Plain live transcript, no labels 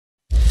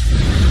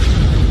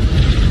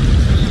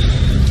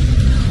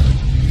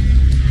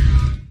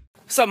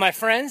What's up, my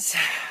friends?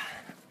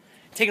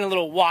 Taking a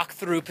little walk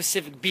through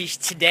Pacific Beach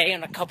today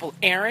on a couple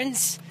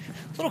errands.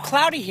 A little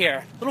cloudy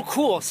here, a little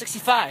cool,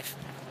 65.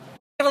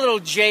 Got a little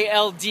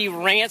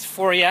JLD rant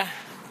for you,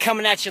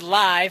 coming at you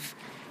live.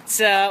 It's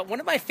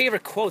one of my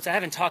favorite quotes I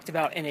haven't talked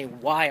about in a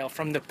while,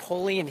 from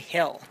Napoleon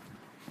Hill.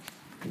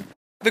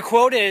 The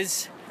quote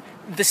is,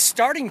 "The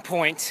starting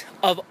point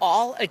of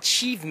all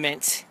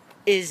achievement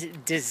is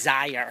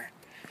desire."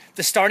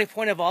 The starting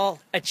point of all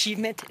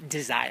achievement,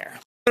 desire.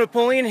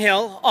 Napoleon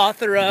Hill,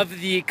 author of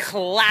the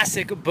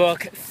classic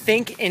book,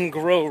 Think and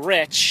Grow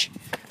Rich,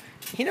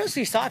 he knows what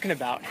he's talking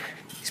about.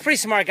 He's a pretty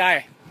smart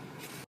guy.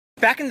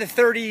 Back in the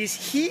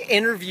 30s, he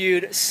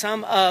interviewed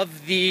some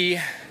of the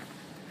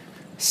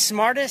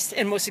smartest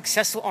and most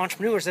successful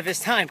entrepreneurs of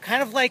his time,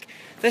 kind of like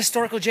the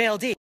historical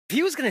JLD. If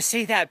he was going to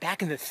say that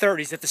back in the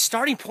 30s, that the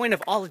starting point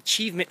of all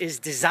achievement is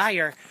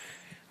desire,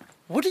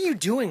 what are you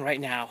doing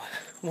right now?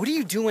 What are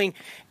you doing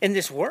in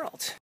this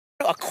world?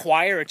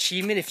 Acquire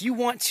achievement. If you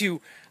want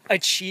to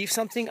achieve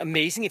something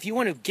amazing, if you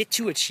want to get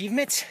to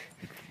achievement,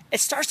 it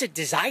starts at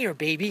desire,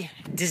 baby.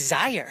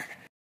 Desire.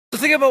 So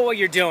think about what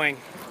you're doing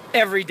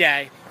every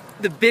day,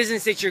 the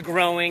business that you're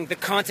growing, the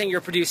content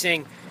you're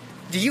producing.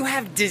 Do you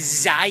have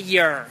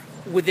desire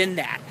within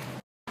that?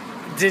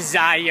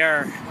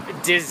 Desire.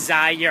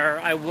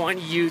 I want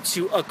you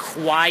to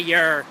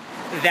acquire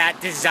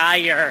that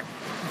desire.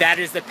 That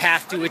is the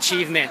path to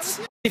achievement.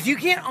 If you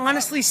can't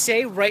honestly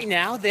say right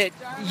now that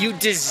you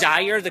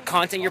desire the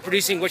content you're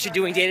producing, what you're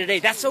doing day to day,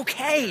 that's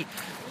okay.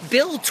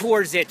 Build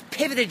towards it,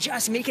 pivot,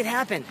 adjust, make it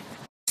happen.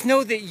 Just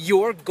know that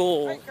your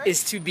goal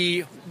is to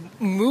be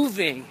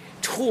moving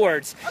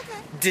towards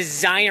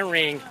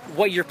desiring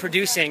what you're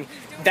producing.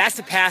 That's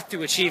the path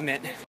to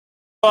achievement.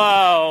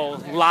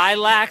 Whoa,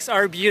 lilacs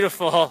are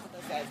beautiful.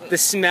 The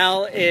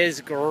smell is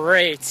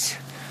great.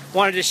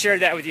 Wanted to share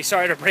that with you.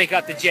 Sorry to break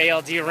up the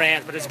JLD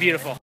rant, but it's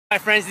beautiful. My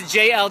friends, the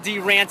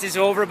JLD rant is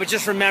over, but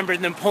just remember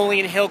the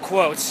Napoleon Hill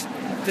quotes.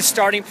 The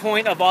starting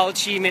point of all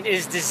achievement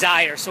is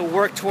desire, so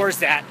work towards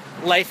that.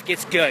 Life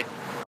gets good.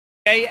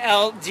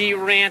 JLD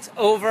rant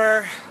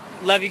over.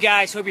 Love you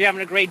guys. Hope you're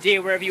having a great day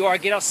wherever you are.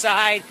 Get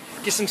outside,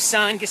 get some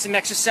sun, get some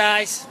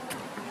exercise.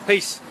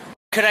 Peace.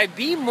 Could I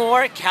be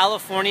more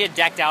California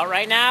decked out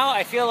right now?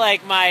 I feel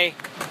like my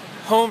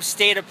home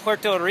state of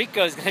Puerto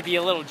Rico is going to be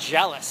a little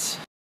jealous.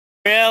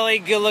 Really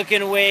good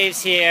looking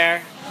waves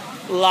here.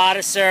 A lot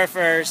of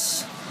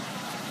surfers.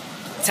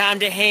 Time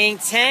to hang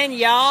 10,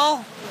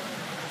 y'all.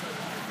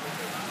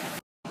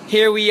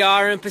 Here we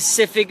are in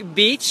Pacific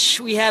Beach.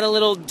 We had a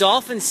little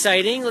dolphin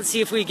sighting. Let's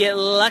see if we get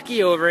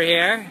lucky over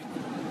here.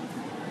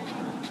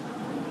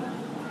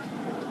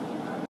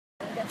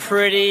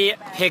 Pretty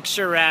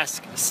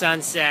picturesque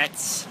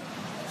sunsets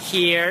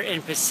here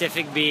in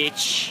Pacific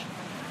Beach.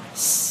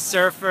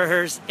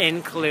 Surfers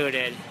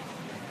included.